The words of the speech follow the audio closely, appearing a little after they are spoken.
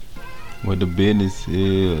What the business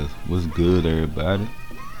is? What's good, everybody?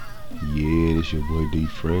 Yeah, this your boy D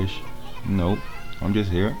Fresh. Nope, I'm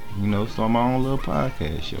just here. Start my own little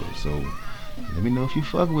podcast show. So let me know if you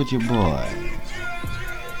fuck with your boy.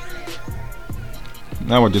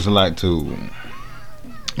 Now I would just like to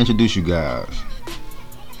introduce you guys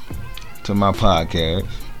to my podcast.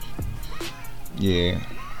 Yeah,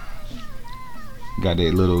 got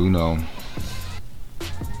that little,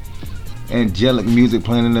 angelic music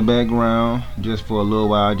playing in the background just for a little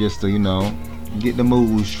while, just to, get the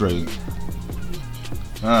mood straight.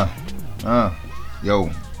 Uh, uh, yo,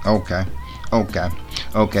 okay, okay,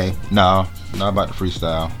 okay. Nah, not about the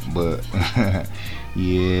freestyle, but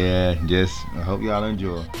yeah, I hope y'all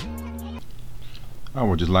enjoy. I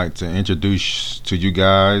would just like to introduce to you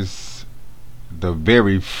guys the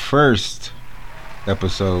very first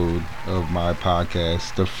episode of my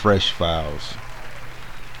podcast, The Fresh Files.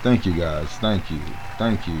 Thank you guys. Thank you.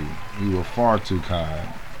 Thank you. You were far too kind.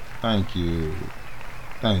 Thank you.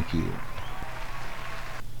 Thank you.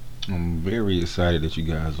 I'm very excited that you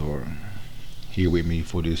guys are here with me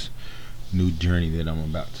for this new journey that I'm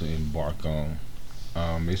about to embark on.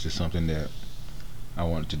 This is something that I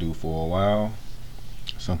wanted to do for a while.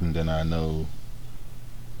 Something that I know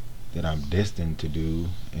that I'm destined to do,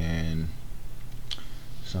 and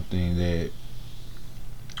something that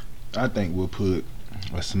I think will put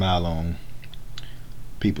a smile on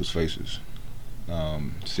people's faces.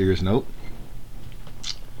 Serious note,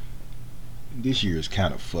 this year is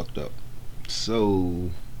kind of fucked up.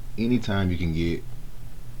 So, anytime you can get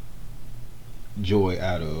joy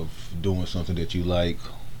out of doing something that you like,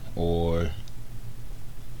 or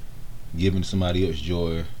giving somebody else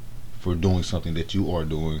joy for doing something that you are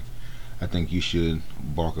doing, I think you should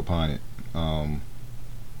bark upon it.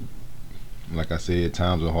 Like I said,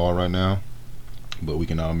 times are hard right now, but we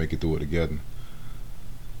can all make it through it together.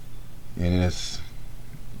 And it's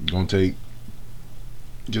gonna take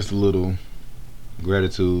just a little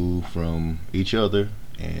gratitude from each other,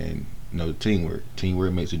 and teamwork.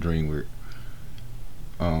 Teamwork makes the dream work.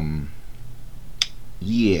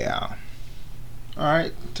 Yeah. All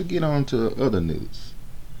right. To get on to other news.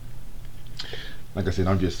 Like I said,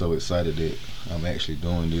 I'm just so excited that I'm actually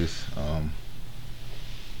doing this.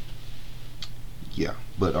 Yeah.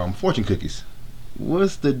 But fortune cookies.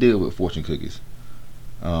 What's the deal with fortune cookies?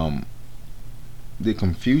 Did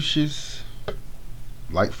Confucius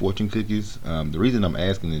like fortune cookies? The reason I'm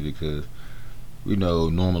asking is because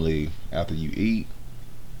normally after you eat,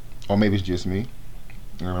 or maybe it's just me,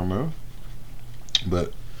 I don't know,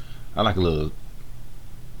 but I like a little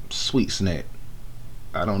sweet snack.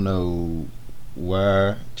 I don't know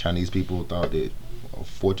why Chinese people thought that a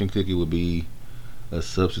fortune cookie would be a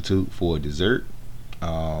substitute for a dessert.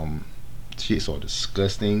 Shit's so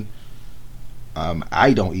disgusting.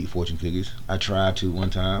 I don't eat fortune cookies. I tried to one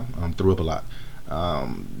time. Threw up a lot.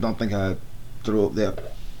 Don't think I threw up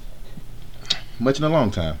that much in a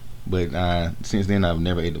long time. But since then, I've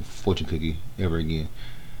never ate a fortune cookie ever again.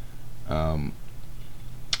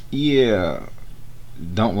 Yeah,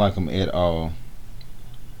 don't like them at all.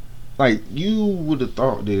 Like, you would have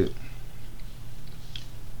thought that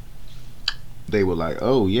they were like,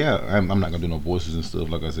 oh yeah, I'm not gonna do no voices and stuff.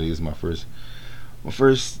 Like I said, it's my first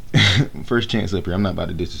first chance up here. I'm not about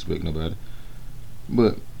to disrespect nobody,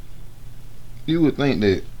 but you would think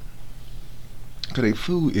that, cause their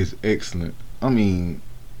food is excellent. I mean,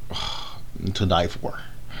 to die for.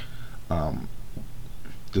 Um,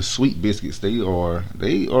 the sweet biscuits, they are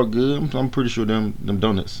good. I'm pretty sure them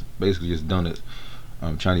donuts, basically just donuts,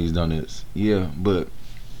 Chinese donuts. Yeah, but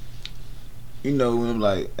when I'm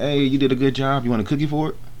like, hey, you did a good job. You want a cookie for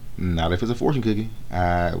it? Not if it's a fortune cookie.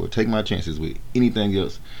 I would take my chances with anything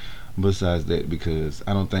else besides that, because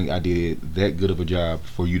I don't think I did that good of a job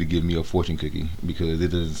for you to give me a fortune cookie, because it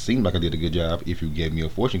doesn't seem like I did a good job if you gave me a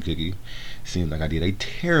fortune cookie. It seems like I did a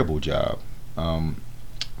terrible job.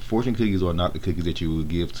 Fortune cookies are not the cookies that you would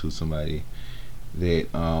give to somebody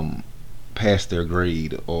that passed their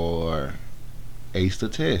grade or aced the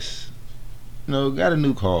test. Got a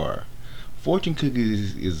new car. Fortune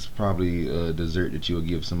cookies is probably a dessert that you would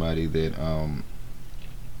give somebody that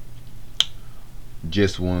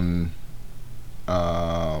just won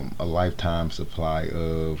a lifetime supply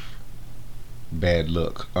of bad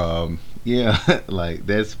luck. Yeah, like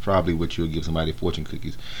that's probably what you would give somebody, fortune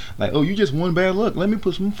cookies. Like, oh, you just won bad luck. Let me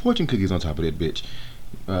put some fortune cookies on top of that bitch.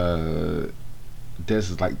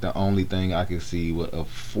 That's like the only thing I can see what a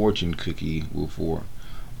fortune cookie will for.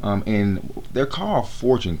 And they're called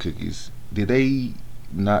fortune cookies. Did they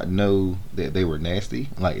not know that they were nasty?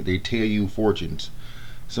 Like, they tell you fortunes.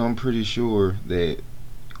 So I'm pretty sure that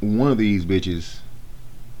one of these bitches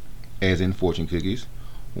as in fortune cookies.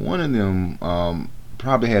 One of them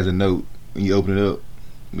probably has a note when you open it up.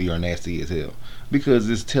 We are nasty as hell because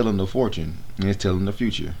it's telling the fortune and it's telling the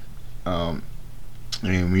future. Um,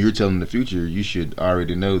 and when you're telling the future, you should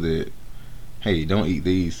already know that, hey, don't eat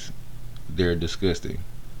these. They're disgusting.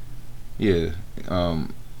 Yeah.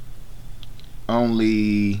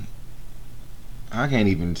 Only I can't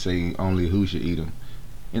even say only who should eat them.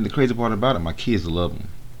 And the crazy part about it, my kids love them.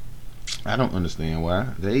 I don't understand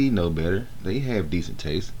why. They know better. They have decent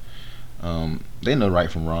taste. They know right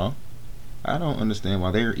from wrong. I don't understand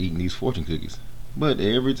why they're eating these fortune cookies. But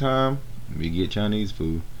every time we get Chinese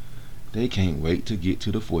food, they can't wait to get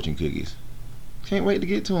to the fortune cookies. Can't wait to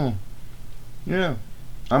get to them. Yeah,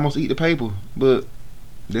 I almost eat the paper, but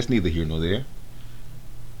that's neither here nor there.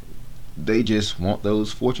 They just want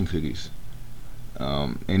those fortune cookies.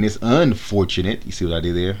 And it's unfortunate. You see what I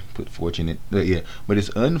did there? Put fortunate. Yeah, but it's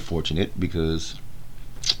unfortunate because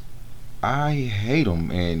I hate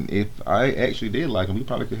them. And if I actually did like them, we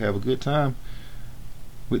probably could have a good time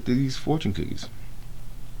with these fortune cookies.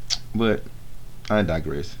 But I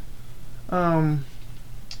digress. Um,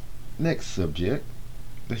 Next subject.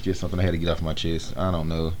 That's just something I had to get off my chest. I don't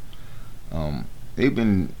know.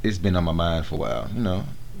 It's been on my mind for a while.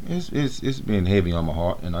 It's been heavy on my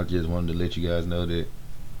heart, and I just wanted to let you guys know that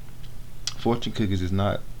fortune cookies is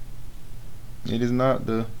not. It is not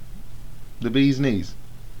the bee's knees.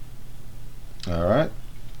 All right.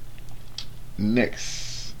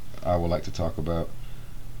 Next, I would like to talk about,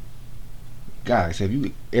 guys. Have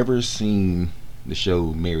you ever seen the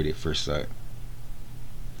show Married at First Sight?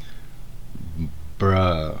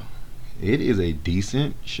 Bruh, it is a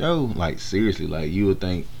decent show. Like seriously, like you would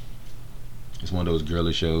think it's one of those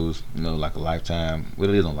girly shows, like a Lifetime.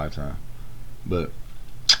 Well, it is on Lifetime, but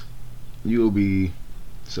you'll be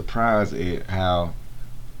surprised at how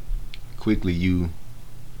quickly you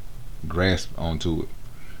grasp onto it.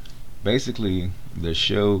 Basically, the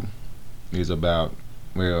show is about,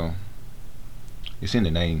 well, it's in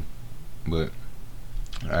the name, but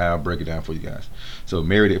I'll break it down for you guys. So,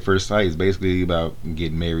 Married at First Sight is basically about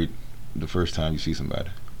getting married the first time you see somebody.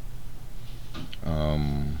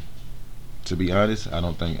 Um, to be honest, I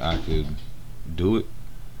don't think I could do it.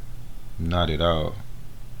 Not at all.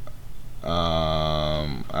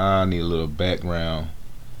 I need a little background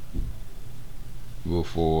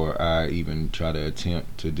before I even try to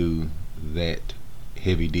attempt to do that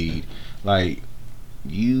heavy deed. Like,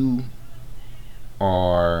 you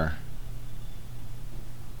are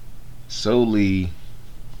solely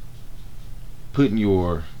putting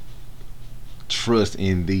your trust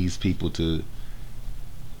in these people to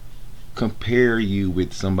compare you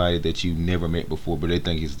with somebody that you never met before, but they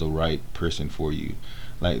think is the right person for you,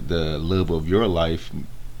 like the love of your life,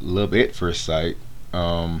 love at first sight.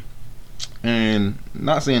 And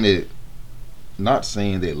not saying that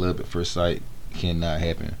love at first sight cannot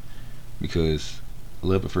happen, because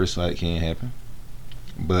love at first sight can happen.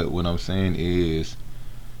 But what I'm saying is,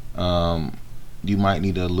 you might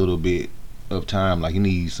need a little bit of time, like you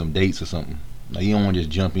need some dates or something. Like you don't want to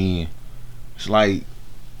just jump in. It's like,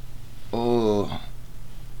 oh,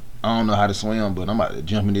 I don't know how to swim, but I'm about to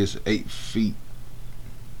jump in this 8 feet,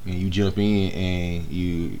 and you jump in and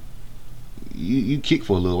you kick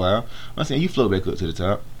for a little while. I'm saying you float back up to the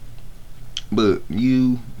top, but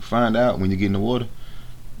you find out when you get in the water,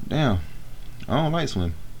 damn, I don't like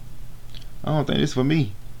swimming. I don't think it's for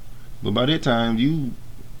me. But by that time, you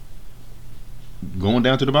going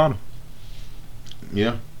down to the bottom.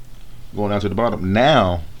 Yeah, going down to the bottom.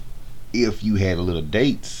 Now, if you had a little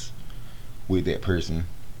dates with that person,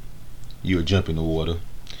 you'll jump in the water.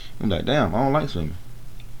 I'm like, damn, I don't like swimming.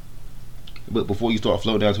 But before you start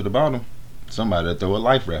floating down to the bottom, somebody will throw a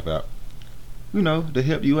life raft out, to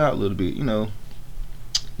help you out a little bit,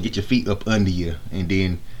 get your feet up under you, and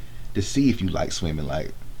then to see if you like swimming.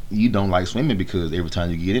 Like, you don't like swimming because every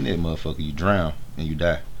time you get in that motherfucker, you drown and you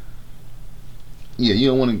die. Yeah, you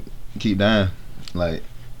don't want to keep dying. Like,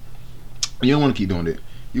 you don't want to keep doing that.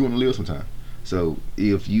 You want to live sometime. So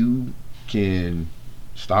if you can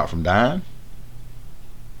stop from dying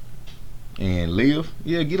and live,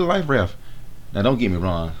 yeah, get a life raft. Now, don't get me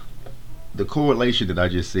wrong. The correlation that I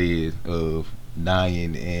just said of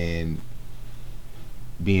dying and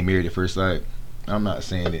being married at first sight, I'm not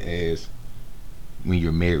saying it as when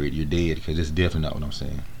you're married, you're dead, because it's definitely not what I'm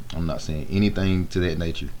saying. I'm not saying anything to that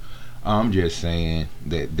nature. I'm just saying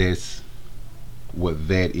that that's what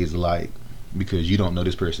that is like, because you don't know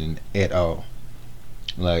this person at all.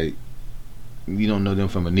 Like, you don't know them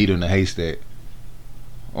from a needle in a haystack,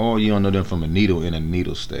 or you don't know them from a needle in a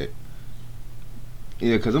needle stack.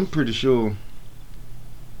 Yeah, because I'm pretty sure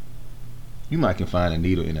you might can find a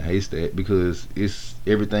needle in a haystack because it's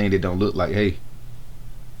everything that don't look like hay.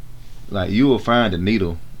 Like you will find a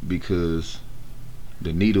needle because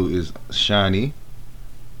the needle is shiny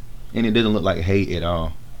and it doesn't look like hay at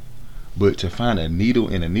all. But to find a needle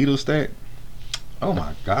in a needle stack, oh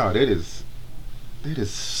my god, that is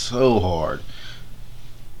so hard.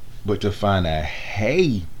 But to find a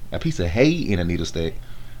piece of hay in a needle stack,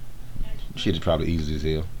 shit is probably easy as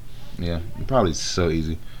hell. Yeah, probably so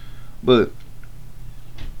easy. But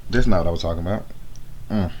that's not what I was talking about.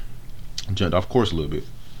 Mm. Jumped off course a little bit.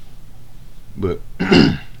 But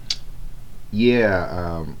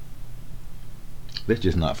yeah, that's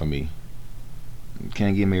just not for me.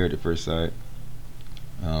 Can't get married at first sight.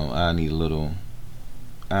 I need a little.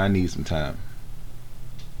 I need some time.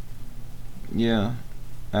 Yeah,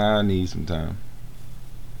 I need some time.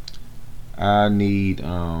 I need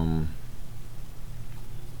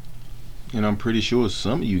and I'm pretty sure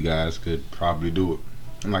some of you guys could probably do it.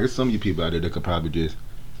 And like there's some of you people out there that could probably just,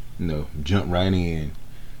 jump right in.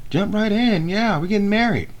 Jump right in. Yeah, we're getting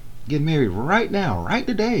married. Getting married right now, right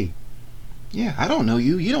today. Yeah, I don't know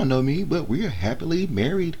you. You don't know me, but we're happily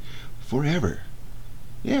married forever.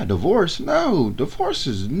 Yeah, divorce? No, divorce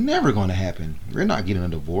is never going to happen. We're not getting a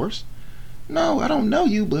divorce. No, I don't know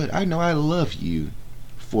you, but I know I love you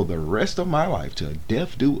for the rest of my life till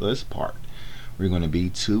death do us part. We're going to be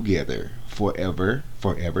together forever,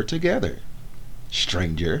 forever together.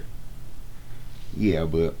 Stranger. Yeah,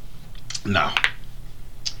 but no.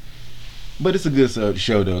 But it's a good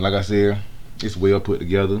show though. Like I said, it's well put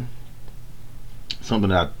together. Something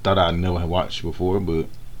that I thought I'd never watched before, but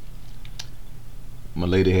my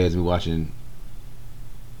lady has me watching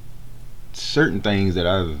certain things that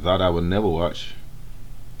I thought I would never watch.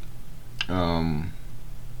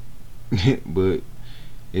 But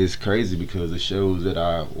it's crazy because the shows that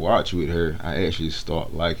I watch with her, I actually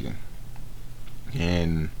start liking,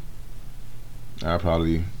 and I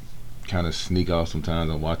probably kind of sneak off sometimes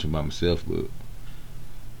and watch them by myself. But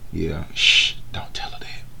yeah, shh, don't tell her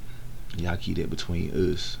that. Y'all keep that between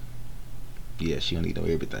us. Yeah, she don't need to know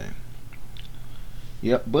everything.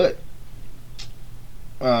 Yep, but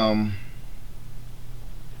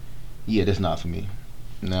yeah, that's not for me.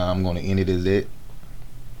 Now I'm gonna end it as that.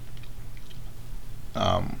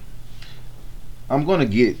 I'm gonna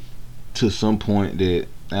get to some point that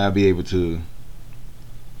I'll be able to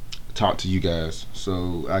talk to you guys,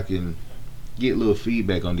 so I can get a little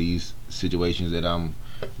feedback on these situations that I'm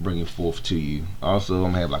bringing forth to you. Also,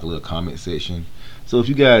 I'm gonna have like a little comment section. So if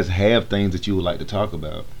you guys have things that you would like to talk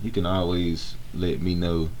about, you can always let me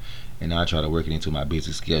know, and I'll try to work it into my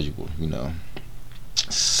busy schedule.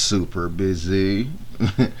 Super busy,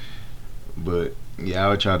 but yeah,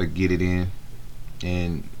 I'll try to get it in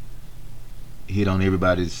and hit on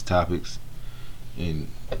everybody's topics and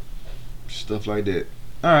stuff like that.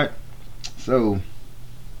 All right, so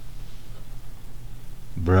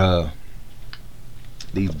bruh,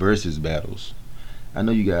 these versus battles. I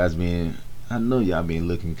know y'all been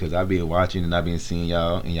looking because I've been watching and I've been seeing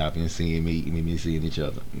y'all and y'all been seeing me and we been seeing each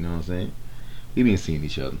other. You know what I'm saying? We been seeing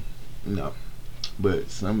each other. No,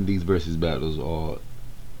 but some of these versus battles are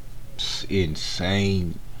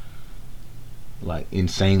insane, like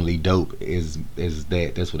insanely dope. Is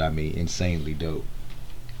that's what I mean? Insanely dope.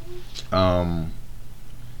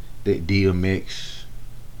 That DMX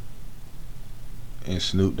and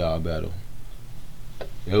Snoop Dogg battle.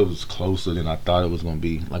 It was closer than I thought it was gonna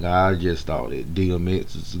be. Like I just thought that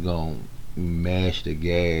DMX was gonna mash the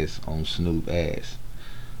gas on Snoop ass.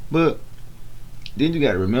 But then you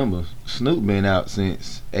gotta remember, Snoop been out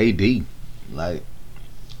since AD. Like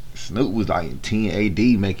Snoop was like 10 AD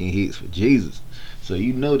making hits for Jesus. So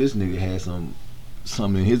this nigga had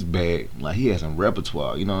something in his bag. Like he had some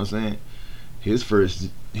repertoire, you know what I'm saying? His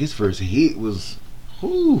first hit was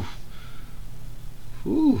whoo.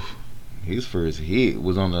 His first hit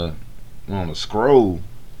was on a scroll.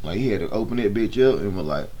 Like he had to open that bitch up and was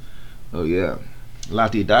like, oh yeah,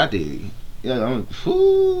 Lati Dati. Yeah,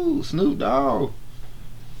 Snoop Dogg.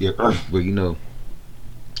 Yeah, but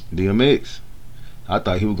DMX. I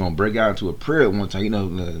thought he was gonna break out into a prayer one time.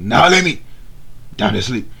 Now let me down to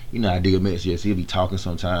sleep. How DMX he'll be talking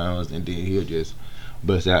sometimes and then he'll just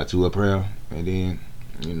bust out to a prayer and then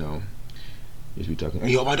just be talking.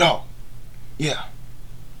 Hey yo, my dog. Yeah.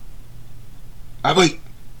 I wait.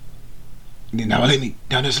 Then now let me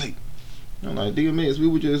down to sleep. I'm like, DMX, we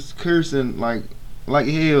were just cursing like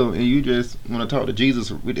hell, and you just want to talk to Jesus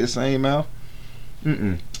with that same mouth?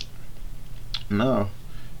 No.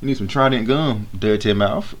 You need some Trident gum, dirty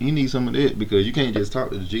mouth. You need some of that because you can't just talk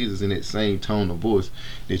to Jesus in that same tone of voice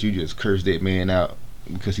that you just curse that man out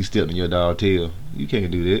because he stepped on your dog tail. You can't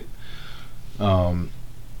do that. Um,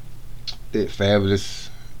 that Fabulous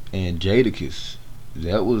and Jadakiss.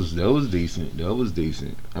 That was decent. That was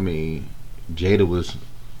decent. I mean, Jada was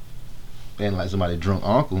acting like somebody drunk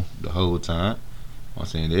uncle the whole time. I'm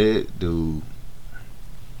saying that dude,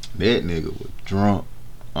 that nigga was drunk.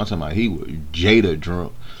 I'm talking about he was Jada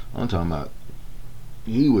drunk. I'm talking about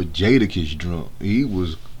he was Jadakiss drunk. He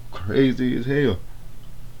was crazy as hell.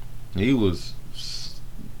 He was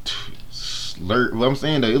slurred. What I'm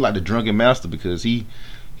saying though, he was like the drunken master because he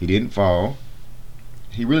didn't fall.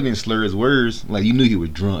 He really didn't slur his words. Like you knew he was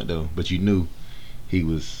drunk though, but you knew he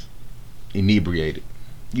was inebriated.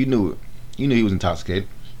 You knew it. You knew he was intoxicated,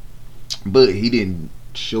 but he didn't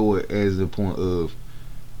show it as a point of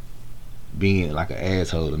being like an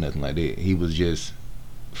asshole or nothing like that. He was just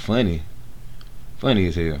funny, funny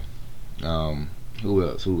as hell. Who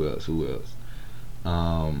else? Who else? Who else?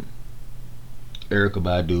 Um, Erica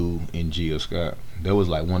Badu and Gia Scott. That was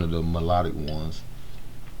like one of the melodic ones.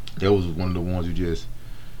 That was one of the ones you just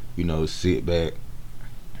sit back,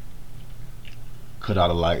 cut all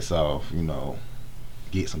the lights off,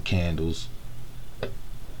 get some candles,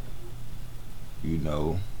 you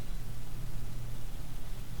know,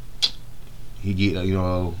 he get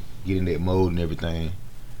in that mode and everything.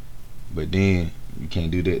 But then you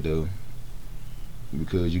can't do that though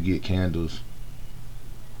because you get candles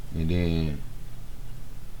and then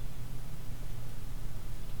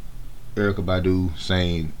Erica Badu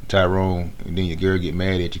saying Tyrone, and then your girl get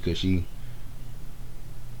mad at you because she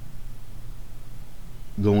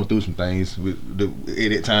going through some things. At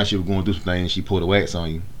that time, she was going through some things. She poured a wax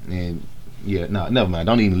on you, and yeah, no, never mind.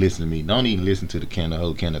 Don't even listen to me. Don't even listen to the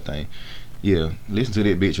whole kind of thing. Yeah, listen to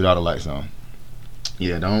that bitch with all the lights on.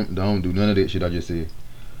 Yeah, don't do none of that shit I just said.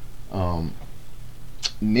 Um,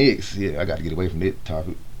 Next, yeah, I got to get away from that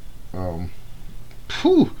topic. Um,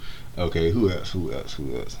 Whew. Okay, who else? Who else?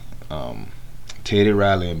 Who else? Um, Teddy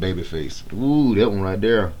Riley and Babyface. Ooh, that one right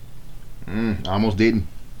there. I almost didn't.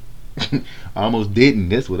 I almost didn't.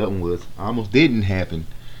 That's what that one was. I almost didn't happen.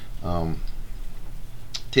 Um,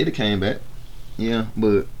 Teddy came back. Yeah,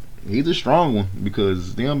 but he's a strong one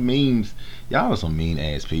because them memes. Y'all are some mean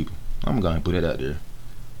ass people. I'm gonna put it out there.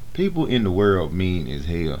 People in the world mean as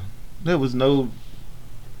hell. There was no.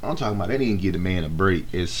 I'm talking about they didn't give the man a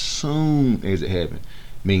break as soon as it happened.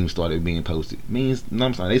 Memes started being posted. Memes, no,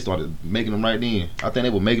 I'm sorry, they started making them right then. I think they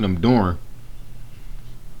were making them during.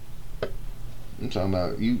 I'm talking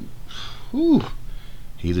about you. Whew.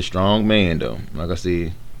 He's a strong man though. Like I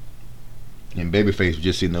said, and Babyface was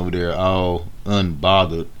just sitting over there all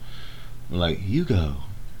unbothered. Like you go.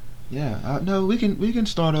 Yeah, no, we can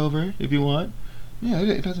start over if you want. Yeah,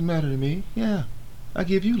 it doesn't matter to me. Yeah, I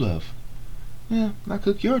give you love. Yeah, I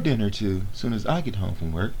cook your dinner too. As soon as I get home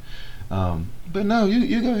from work. But no,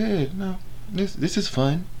 you go ahead. No, this is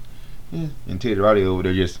fun. Yeah. And Teddy Riley over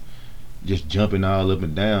there just jumping all up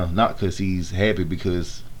and down. Not because he's happy,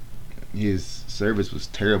 because his service was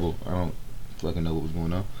terrible. I don't fucking know what was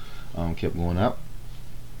going on. Kept going out.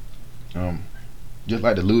 Um, just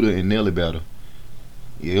like the Luda and Nelly battle.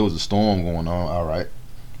 Yeah, it was a storm going on. All right.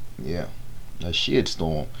 Yeah, a shit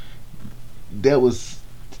storm. That was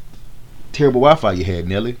terrible Wi-Fi you had,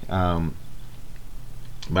 Nelly.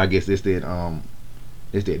 But I guess it's that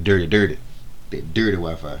dirty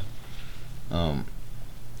Wi-Fi. Um,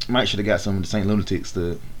 Might should have got some of the Saint Lunatics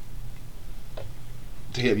to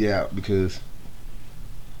help you out because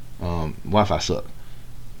Wi-Fi suck.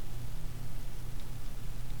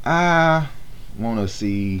 I want to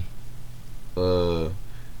see uh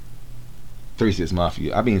 3 6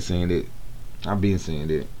 Mafia. I've been saying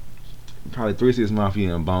that. Probably 3 6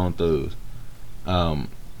 Mafia and Bone Thugs. Um,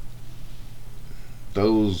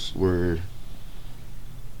 those were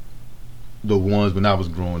the ones when I was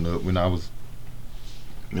growing up. When I was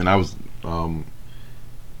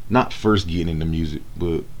not first getting into music,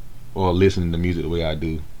 but or listening to music the way I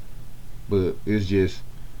do. But it's just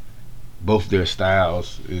both their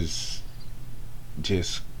styles is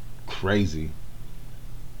just crazy.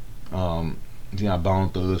 Um, Bone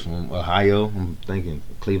Thugs from Ohio. I'm thinking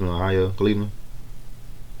Cleveland, Ohio, Cleveland,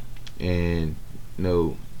 and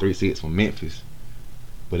 3 6 from Memphis.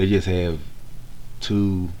 But they just have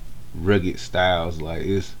two rugged styles. Like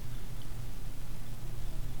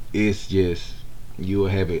it's just you'll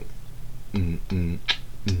have it. Mm, mm,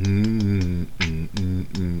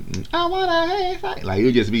 I wanna have like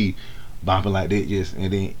you'll just be bopping like that, just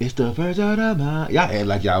and then it's the first of the month. Y'all act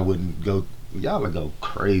like y'all wouldn't go. Y'all would go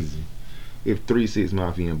crazy if 3 6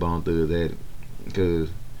 Mafia and Bone Thugs had it, because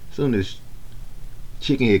as soon as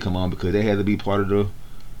Chicken Head come on, because they had to be part of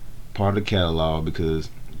the catalog because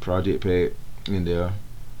Project Pat in there.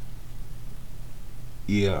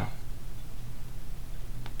 Yeah,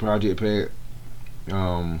 Project Pat,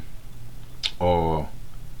 or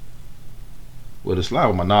well, the slide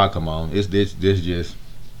with my nod come on. It's this just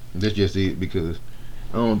it because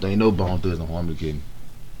I don't think no Bone Thugs and Harmony can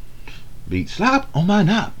beat slap on my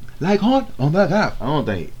knob like horn on my knob. I don't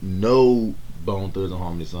think no Bone Thugs and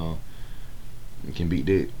Harmony song can beat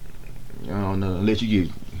that. I don't know unless you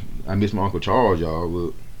get I miss my Uncle Charles, y'all,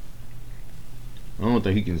 but I don't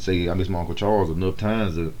think he can say I miss my Uncle Charles enough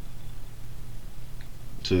times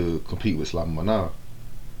to compete with Slap on my knob.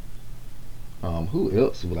 Who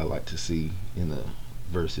else would I like to see in a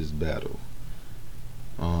versus battle?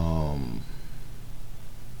 Um,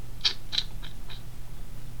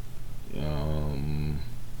 um,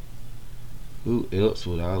 who else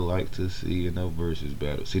would I like to see in a versus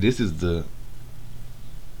battle? See, this is the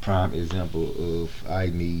prime example of I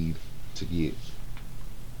need to get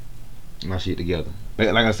my shit together.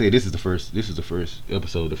 Like I said, this is the first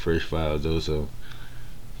episode, the first files though. So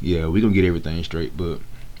yeah, we gonna get everything straight. But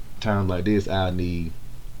times like this, I need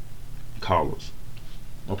callers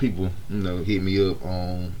or people, hit me up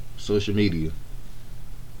on social media.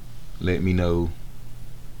 Let me know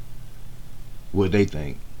what they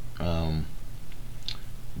think. Um,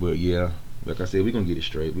 but yeah, like I said, we gonna get it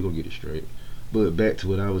straight. We gonna get it straight. But back to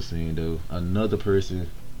what I was saying though, another person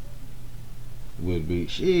would be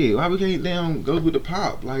shit. Why we can't damn go with the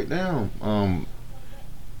pop like damn?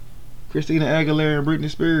 Christina Aguilera and Britney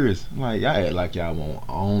Spears. Like y'all act like y'all won't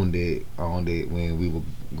on that when we were.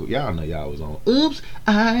 Y'all know y'all was on. Oops,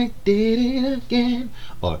 I did it again.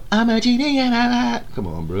 Or I'm a genie and I lied. Come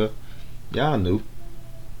on, bro. Y'all knew.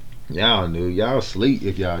 Y'all knew. Y'all sleep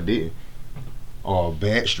if y'all didn't. Or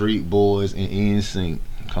Backstreet Boys and NSYNC.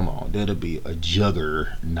 Come on, that'll be a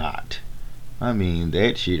juggernaut. I mean,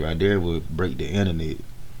 that shit right there would break the internet,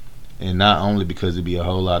 and not only because it'd be a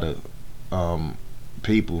whole lot of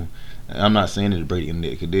people. I'm not saying it'll break the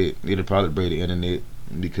internet, cause it'll probably break the internet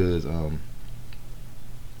because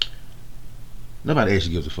nobody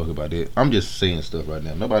actually gives a fuck about that. I'm just saying stuff right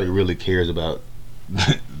now. Nobody really cares about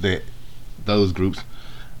that those groups.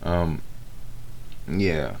 Um,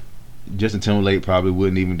 yeah, Justin Timberlake probably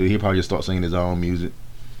wouldn't even do. He'd probably just start singing his own music.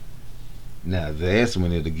 Now that's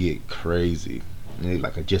when it'll get crazy.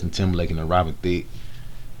 Like a Justin Timberlake and a Robin Thicke.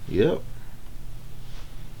 Yep.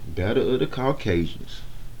 Battle of the Caucasians.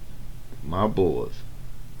 My boys.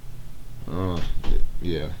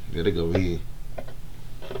 Yeah, there they go here.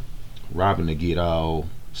 Robin to get all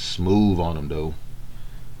smooth on them though.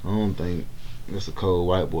 I don't think that's a cold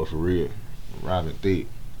white boy for real. Robin Thicke.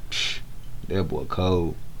 That boy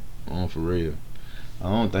cold. For real. I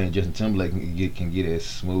don't think Justin Timberlake can get as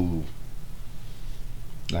smooth.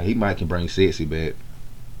 Like he might can bring sexy back,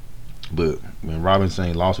 but when Robin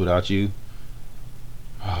sang "Lost Without You,"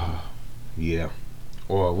 yeah.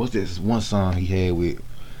 Or what's this one song he had with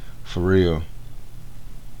Pharrell?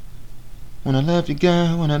 When I love you,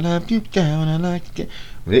 girl. When I love you, girl. When I like you, girl.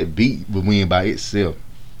 That beat would win by itself.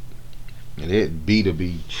 And that beat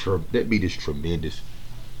is tremendous.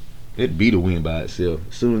 That beat will win by itself.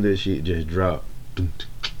 As soon as that shit just dropped,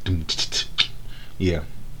 yeah.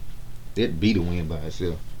 That beat will win by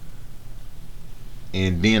itself.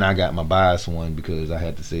 And then I got my bias one because I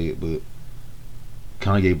had to say it, but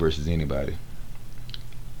Kanye versus anybody.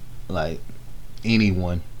 Like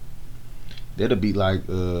anyone. That'll be like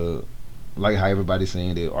how everybody's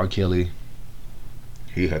saying that R. Kelly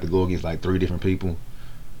he had to go against like 3 different people.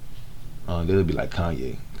 That'll be like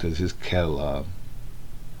Kanye because his catalog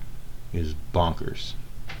is bonkers.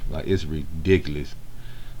 Like it's ridiculous.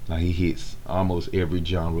 Like he hits almost every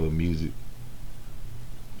genre of music.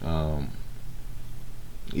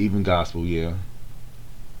 Even gospel, yeah.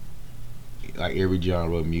 Like every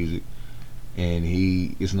genre of music. And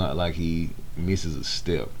it's not like he misses a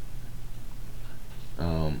step.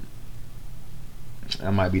 I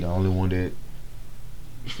might be the only one that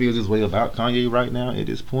feels this way about Kanye right now at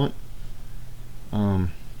this point. To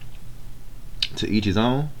each his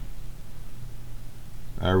own.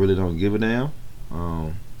 I really don't give a damn.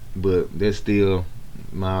 But that's still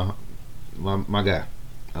my guy.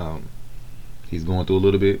 He's going through a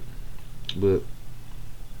little bit, but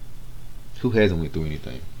who hasn't went through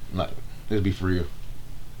anything? Like, let's be for real.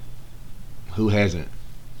 Who hasn't?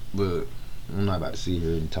 But I'm not about to sit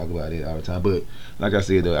here and talk about it all the time. But like I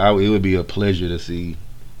said, though, it would be a pleasure to see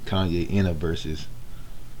Kanye in a versus.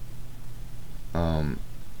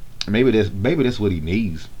 Maybe that's what he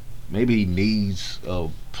needs. Maybe he needs a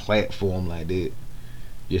platform like that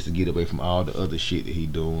just to get away from all the other shit that he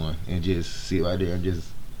doing and just sit right there and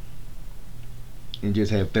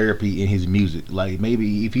just have therapy in his music. Like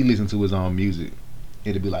maybe if he listened to his own music,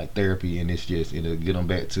 it'll be like therapy, and it'll get him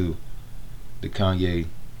back to the Kanye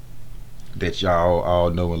that y'all all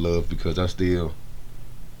know and love, because I still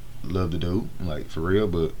love the dude, like for real.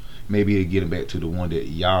 But maybe getting back to the one that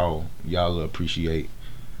y'all appreciate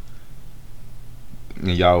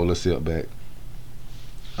and y'all will accept back.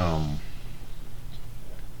 Um,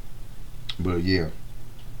 but yeah,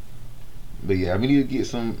 we need to get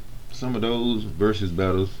some of those versus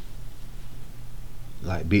battles,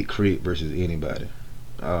 like Big Crit versus anybody.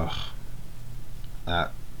 Uh, I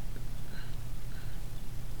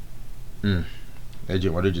mm, that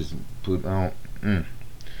just what they just put on.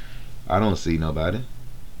 I don't see nobody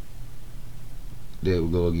that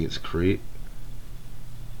would go against Crit.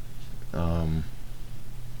 Um,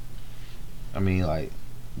 I mean, like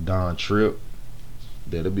Don Trip,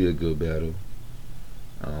 that'll be a good battle.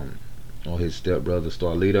 Um, on his stepbrother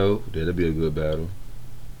Starlito, that'll be a good battle.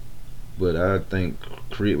 But I think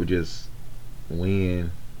Crit would just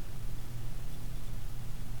win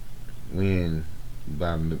win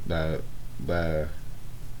by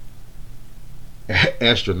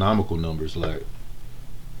astronomical numbers. Like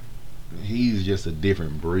he's just a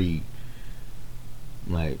different breed.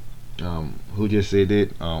 Like who just said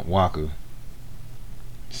that? Walker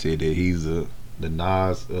said that he's the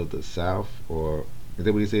Nas of the South, or is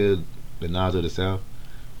that what he said? The Nas of the South,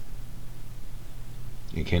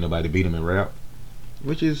 and can't nobody beat him in rap,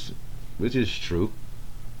 which is true.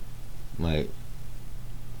 Like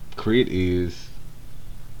Crit is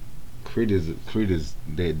Crit is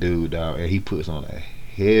that dude, dog, and he puts on a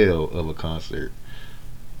hell of a concert.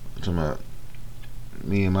 I'm talking about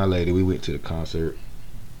me and my lady, we went to the concert.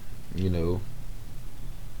 You know,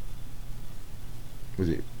 was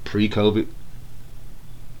it pre-COVID?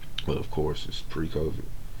 Well, of course it's pre-COVID,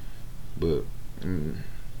 but mm,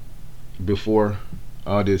 before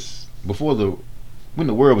all this, before the when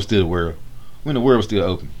the world was still the world, when the world was still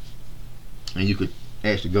open, and you could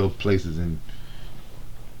actually go places and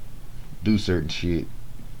do certain shit.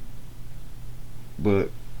 But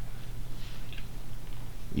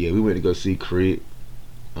yeah, we went to go see Crit,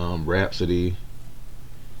 Rhapsody,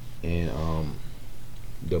 and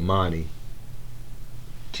Damani,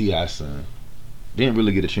 Ti son. Didn't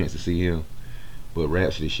really get a chance to see him, but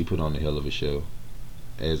Rhapsody, she put on a hell of a show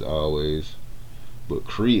as always. But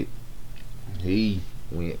Crit, he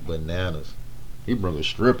went bananas. He brought a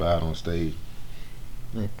strip out on stage.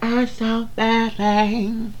 I saw that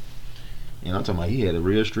thing. And I'm talking about he had a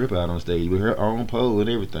real strip out on stage with her own pole and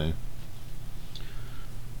everything.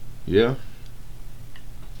 Yeah,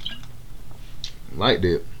 like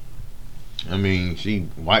that. I mean, she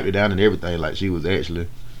wiped it down and everything, like she was actually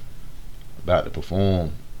about to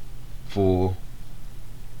perform for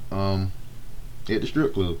at the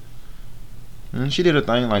strip club. And she did a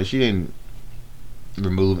thing, like she didn't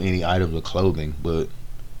remove any items of clothing, but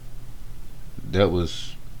that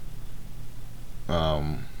was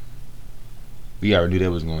um we already knew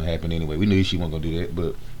that was gonna happen anyway. We knew she wasn't gonna do that,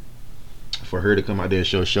 but for her to come out there and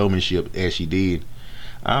show showmanship as she did,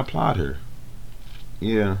 I applaud her.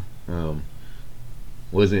 Yeah. Um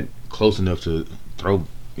wasn't close enough to throw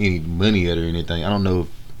any money at her or anything. I don't know if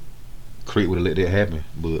Crit would have let that happen,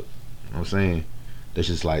 but I'm saying that's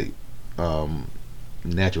just like um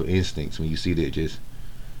natural instincts when you see that, just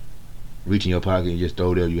reach in your pocket and just throw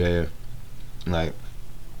whatever you have. Like,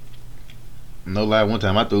 no lie, one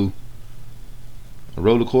time I threw a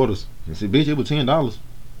roll of quarters and said, "Bitch, it was $10."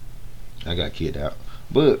 I got kicked out,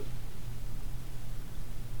 but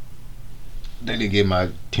they didn't get my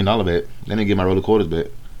 $10 back. They didn't get my roll of quarters back.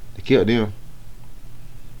 They killed them.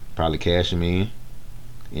 Probably cashing me in,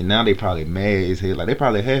 and now they probably mad as hell. Like they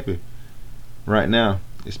probably happy right now,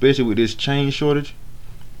 especially with this chain shortage.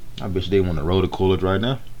 I bet you they want to roll the quarters right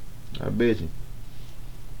now. I bet you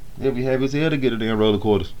they'll be happy as hell to get a damn roll of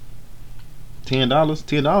quarters. $10,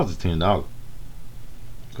 $10 is $10.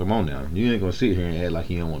 Come on now, you ain't gonna sit here and act like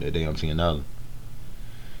you don't want that damn $10.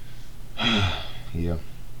 Yeah.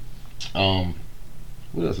 Um.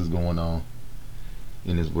 What else is going on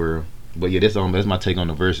in this world? But yeah, that's my take on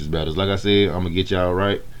the versus battles. Like I said, I'm gonna get y'all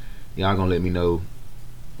right. Y'all gonna let me know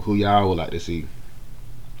who y'all would like to see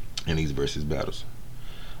in these versus battles.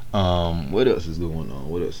 What else is going on?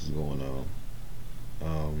 What else is going on?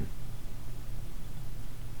 Um,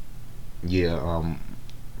 yeah.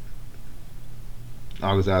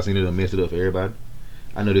 August Alsina done messed it up for everybody.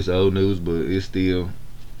 I know this is old news, but it's still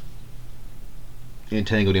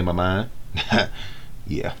entangled in my mind.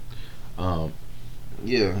 Yeah. Um,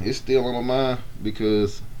 yeah, it's still on my mind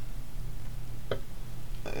because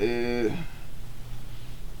uh,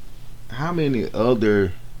 how many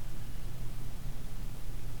other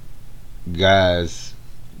guys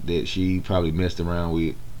that she probably messed around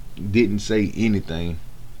with didn't say anything,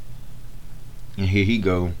 and here he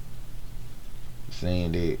go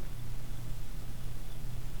saying that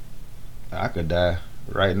I could die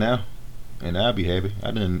right now and I'll be happy.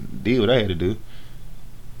 I done did what I had to do.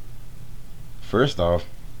 First off,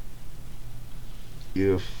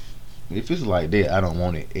 if it's like that, I don't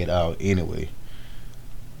want it at all anyway.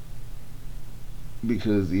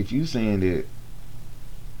 Because if you saying that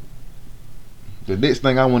the next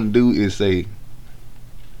thing I want to do is say,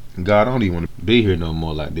 God, I don't even want to be here no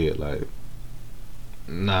more like that. Like,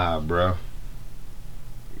 nah, bro.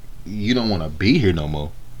 You don't want to be here no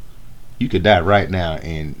more. You could die right now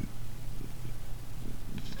and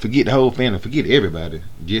forget the whole family, forget everybody,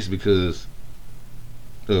 just because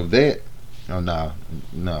of that. Oh, nah,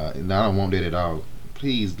 I don't want that at all.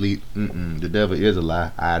 Please leave. The devil is a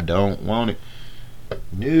lie. I don't want it.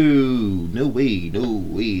 No, no way,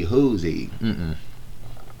 Jose.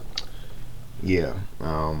 Yeah.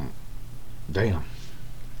 Damn.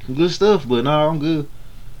 Good stuff, but no, I'm good.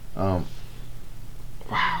 Um,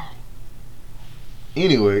 wow.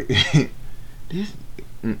 Anyway, this.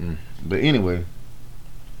 But anyway,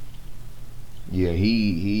 yeah,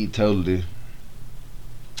 he totally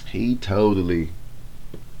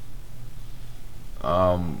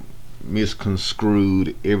um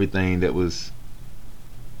misconstrued everything that was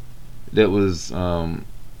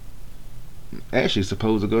actually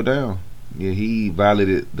supposed to go down. Yeah, he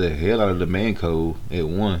violated the hell out of the man code at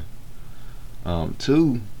one.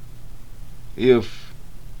 Two, if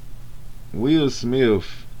Will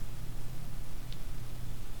Smith,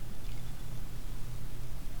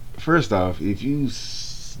 first off, if you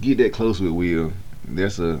get that close with Will,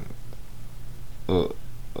 that's a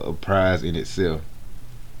a prize in itself.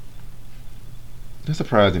 That's a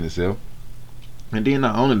prize in itself. And then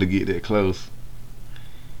not only to get that close,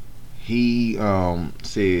 he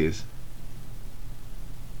says,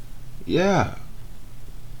 "Yeah,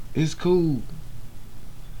 it's cool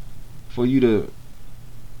for you to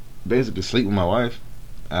basically sleep with my wife.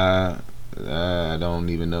 I I don't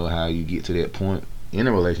even know how you get to that point in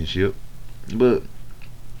a relationship, but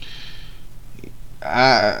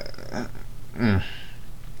I mm,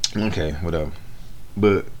 okay, whatever.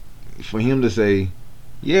 But for him to say,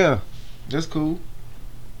 yeah, that's cool,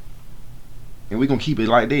 and we're gonna keep it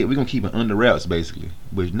like that. We're gonna keep it under wraps, basically.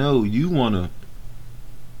 But no, you wanna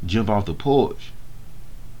jump off the porch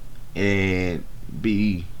and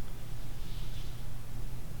be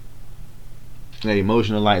an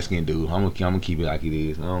emotional light skinned dude. I'm gonna keep it like it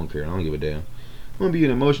is. I don't care. I don't give a damn. I'm gonna be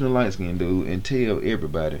an emotional light skinned dude and tell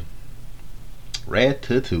everybody,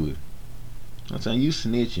 ratatouille. I'm telling you,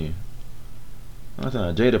 snitching. I'm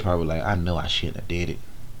telling Jada probably like, I know I shouldn't have did it.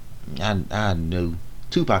 I knew.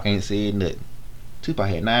 Tupac ain't said nothing. Tupac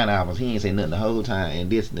had 9 albums. He ain't say nothing the whole time. And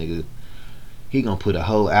this nigga, he gonna put a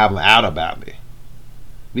whole album out about me.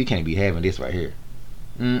 We can't be having this right here.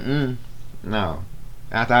 No.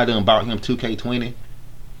 After I done bought him 2K20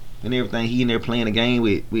 and everything, he in there playing a game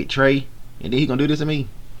with Trey, and then he gonna do this to me.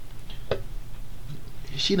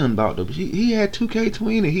 She done bought he had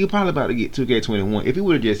 2K20. He probably about to get 2K21. If he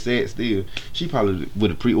would have just sat still, she probably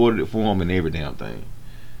would have pre-ordered it for him and every damn thing.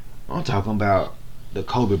 I'm talking about the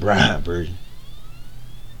Kobe Bryant version.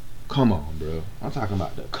 Come on, bro. I'm talking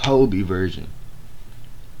about the Kobe version.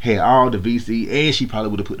 Had all the VC, and she probably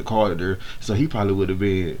would have put the card in there, so he probably would have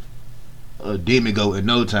been a demigod in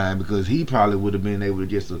no time, because he probably would have been able to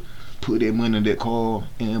just put that money in that car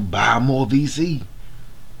and buy more VC.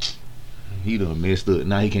 He done messed up.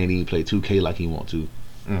 Now he can't even play 2K like he want to.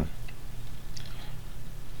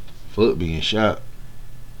 Fuck being shot.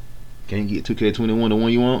 Can't get 2K21 the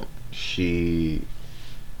one you want? Shit.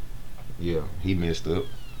 Yeah, he messed up.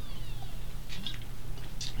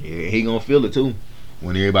 Yeah, he gonna feel it too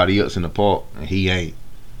when everybody else in the park and he ain't.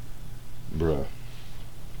 Bruh,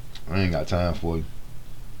 I ain't got time for you.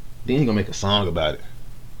 Then he gonna make a song about it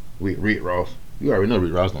with Rick Ross. You already know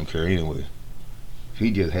Rick Ross don't care anyway. He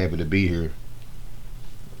just happy to be here.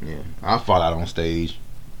 Yeah, I fall out on stage.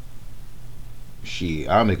 Shit,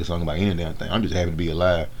 I'll make a song about any damn thing. I'm just happy to be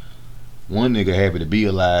alive. One nigga happy to be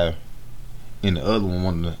alive, and the other one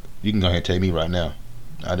wanted to. You can go ahead and take me right now.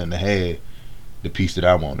 I done had the piece that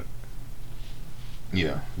I wanted.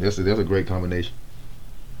 Yeah, that's a great combination.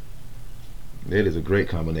 That is a great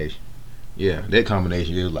combination. Yeah, that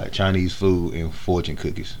combination is like Chinese food and fortune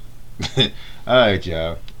cookies. Alright,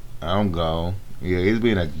 y'all. I'm gone. Yeah, it's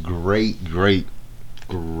been a great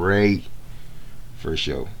first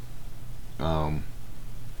show. Um,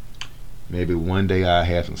 Maybe one day I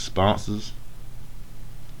have some sponsors.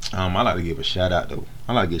 I like to give a shout out though.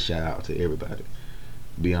 I like to give a shout out to everybody.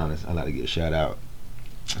 To be honest, I like to give a shout out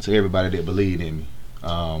to everybody that believed in me.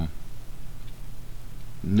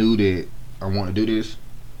 Knew that I want to do this,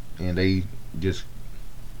 and they just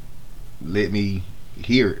let me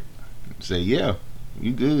hear it. Say, yeah,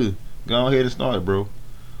 you good. Go ahead and start it, bro.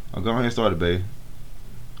 Or go ahead and start it, babe.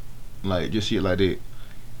 Like just shit like that.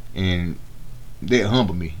 And that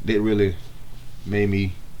humbled me. That really made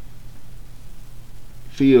me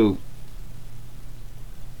feel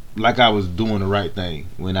like I was doing the right thing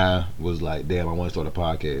when I was like, damn, I want to start a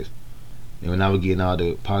podcast. And when I was getting all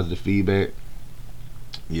the positive feedback,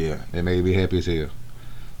 yeah, that made me happy as hell.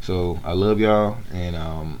 So I love y'all, and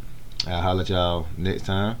I'll holler at y'all next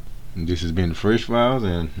time. This has been the Fresh Files,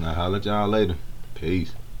 and I'll holler at y'all later.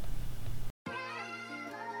 Peace.